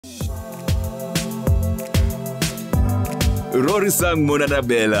Rorisang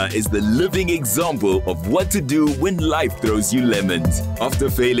Monanabela is the living example of what to do when life throws you lemons. After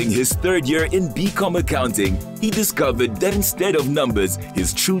failing his third year in BCom Accounting, he discovered that instead of numbers,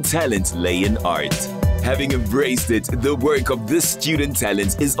 his true talent lay in art. Having embraced it, the work of this student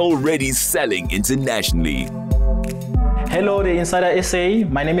talent is already selling internationally. Hello, the Insider SA.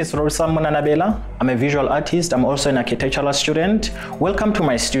 My name is Rorisang Monanabela. I'm a visual artist. I'm also an architectural student. Welcome to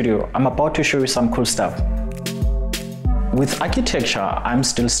my studio. I'm about to show you some cool stuff. With architecture, I'm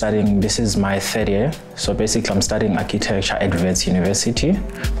still studying. This is my third year. So basically, I'm studying architecture at Wits University.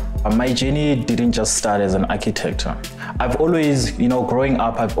 My journey didn't just start as an architect. I've always, growing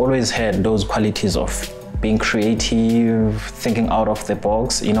up, I've always had those qualities of being creative, thinking out of the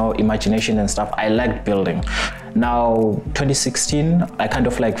box, imagination and stuff. I liked building. Now, 2016, I kind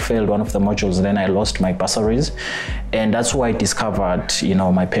of failed one of the modules. Then I lost my bursaries. And that's why I discovered,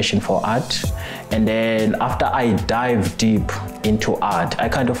 my passion for art. And then after I dived deep into art, I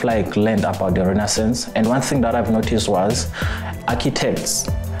kind of learned about the Renaissance. And one thing that I've noticed was architects,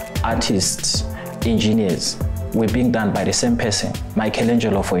 artists, engineers were being done by the same person.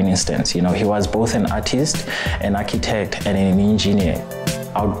 Michelangelo, for instance, he was both an artist, an architect, and an engineer.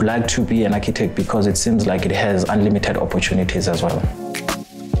 I would like to be an architect because it seems like it has unlimited opportunities as well.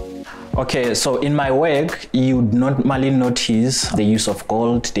 Okay, so in my work, you normally notice the use of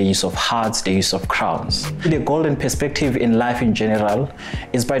gold, the use of hearts, the use of crowns. The golden perspective in life in general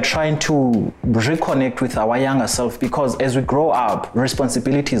is by trying to reconnect with our younger self, because as we grow up,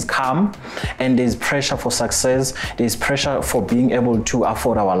 responsibilities come and there's pressure for success, there's pressure for being able to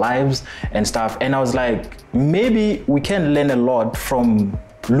afford our lives and stuff. And I was like, maybe we can learn a lot from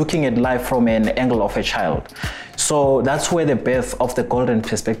looking at life from an angle of a child. So that's where the birth of the golden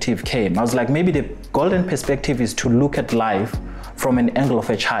perspective came. I was like, maybe the golden perspective is to look at life from an angle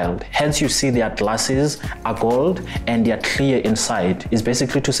of a child. Hence you see their glasses are gold and they are clear inside. It's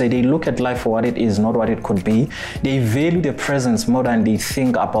basically to say they look at life for what it is, not what it could be. They value the present more than they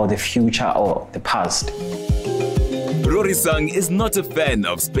think about the future or the past. Rorisang is not a fan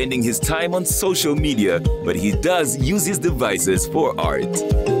of spending his time on social media, but he does use his devices for art.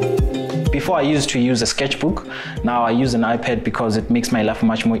 Before I used to use a sketchbook. Now I use an iPad because it makes my life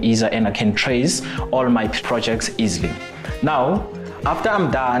much more easier and I can trace all my projects easily. Now, after I'm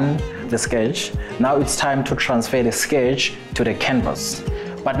done the sketch, now it's time to transfer the sketch to the canvas.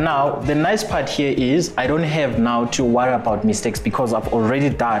 But now, the nice part here is I don't have now to worry about mistakes because I've already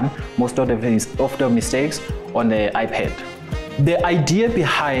done most of the mistakes on the iPad. The idea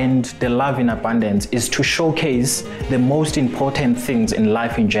behind the Love in Abundance is to showcase the most important things in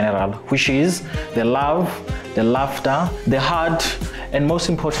life in general, which is the love, the laughter, the heart, and most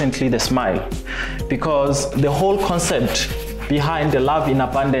importantly, the smile. Because the whole concept behind the Love in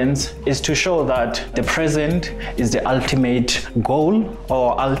Abundance is to show that the present is the ultimate goal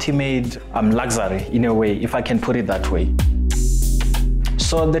or ultimate luxury in a way, if I can put it that way.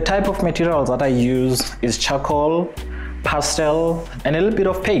 So the type of materials that I use is charcoal, pastel, and a little bit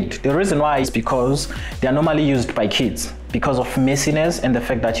of paint. The reason why is because they are normally used by kids because of messiness and the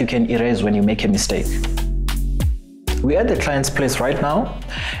fact that you can erase when you make a mistake. We're at the client's place right now,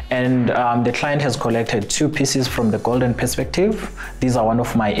 and the client has collected 2 pieces from the golden perspective. These are one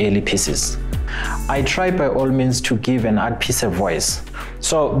of my early pieces. I try by all means to give an art piece a voice.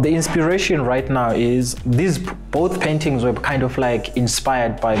 So the inspiration right now is both paintings were kind of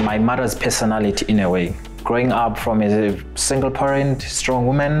inspired by my mother's personality in a way. Growing up from a single parent, strong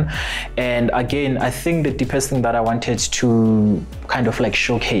woman. And again, I think the deepest thing that I wanted to kind of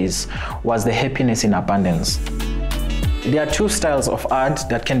showcase was the happiness in abundance. There are 2 styles of art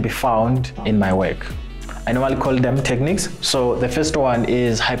that can be found in my work. I normally call them techniques. So the first one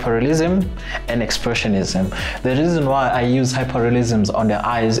is hyperrealism and expressionism. The reason why I use hyperrealism on the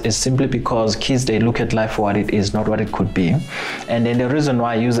eyes is simply because kids, they look at life for what it is, not what it could be. And then the reason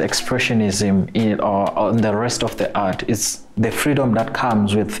why I use expressionism on the rest of the art is the freedom that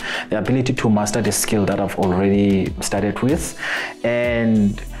comes with the ability to master the skill that I've already started with.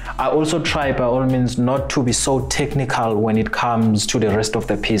 And I also try by all means not to be so technical when it comes to the rest of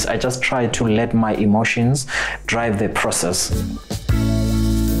the piece. I just try to let my emotions drive the process.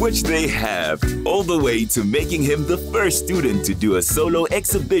 Which they have, all the way to making him the first student to do a solo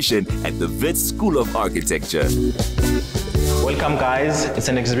exhibition at the Wits School of Architecture. Welcome guys, it's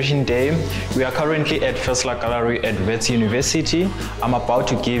an exhibition day. We are currently at First Luck Gallery at Wits University. I'm about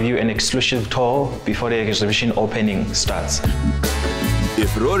to give you an exclusive tour before the exhibition opening starts.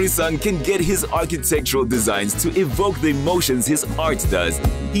 If Rorisang can get his architectural designs to evoke the emotions his art does,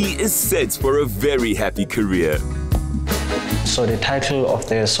 he is set for a very happy career. So the title of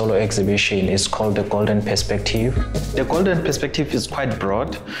the solo exhibition is called The Golden Perspective. The Golden Perspective is quite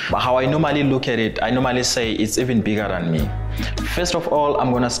broad, but how I normally look at it, I normally say it's even bigger than me. First of all,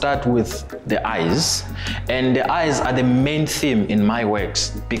 I'm going to start with the eyes. And the eyes are the main theme in my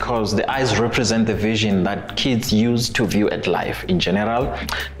works because the eyes represent the vision that kids use to view at life in general.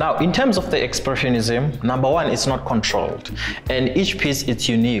 Now, in terms of the expressionism, number one, it's not controlled. And each piece is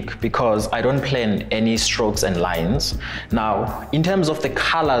unique because I don't plan any strokes and lines. Now, in terms of the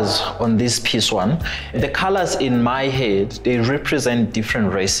colors on this piece one, the colors in my head, they represent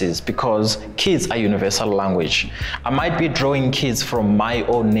different races because kids are universal language. I might be drawing kids from my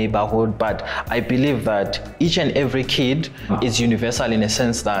own neighborhood, but I believe that each and every kid is universal in a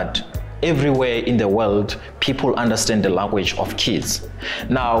sense that everywhere in the world, people understand the language of kids.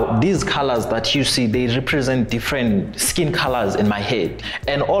 Now, these colors that you see, they represent different skin colors in my head,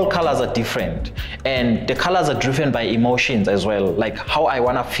 and all colors are different. And the colors are driven by emotions as well, like how I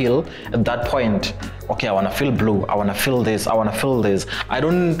want to feel at that point. Okay, I want to feel blue, I want to feel this, I want to feel this. I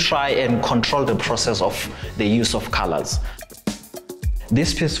don't try and control the process of the use of colors.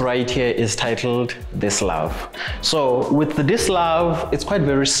 This piece right here is titled This Love. So with this love, it's quite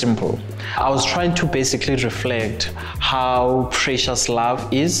very simple. I was trying to basically reflect how precious love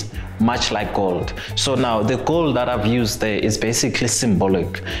is, much like gold. So now the gold that I've used there is basically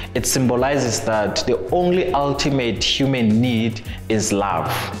symbolic. It symbolizes that the only ultimate human need is love.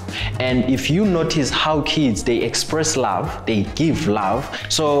 And if you notice how kids, they express love, they give love.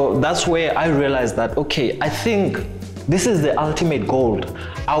 So that's where I realized that, okay, I think this is the ultimate gold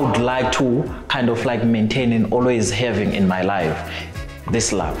I would like to kind of like maintain and always having in my life,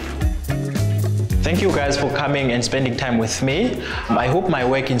 this love. Thank you guys for coming and spending time with me. I hope my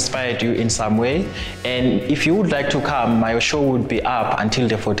work inspired you in some way. And if you would like to come, my show would be up until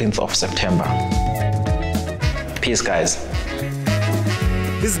the 14th of September. Peace, guys.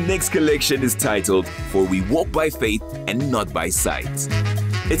 His next collection is titled For We Walk by Faith and Not by Sight.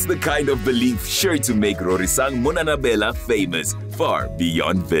 It's the kind of belief sure to make Rorisang Monanabela famous far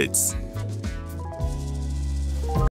beyond bits.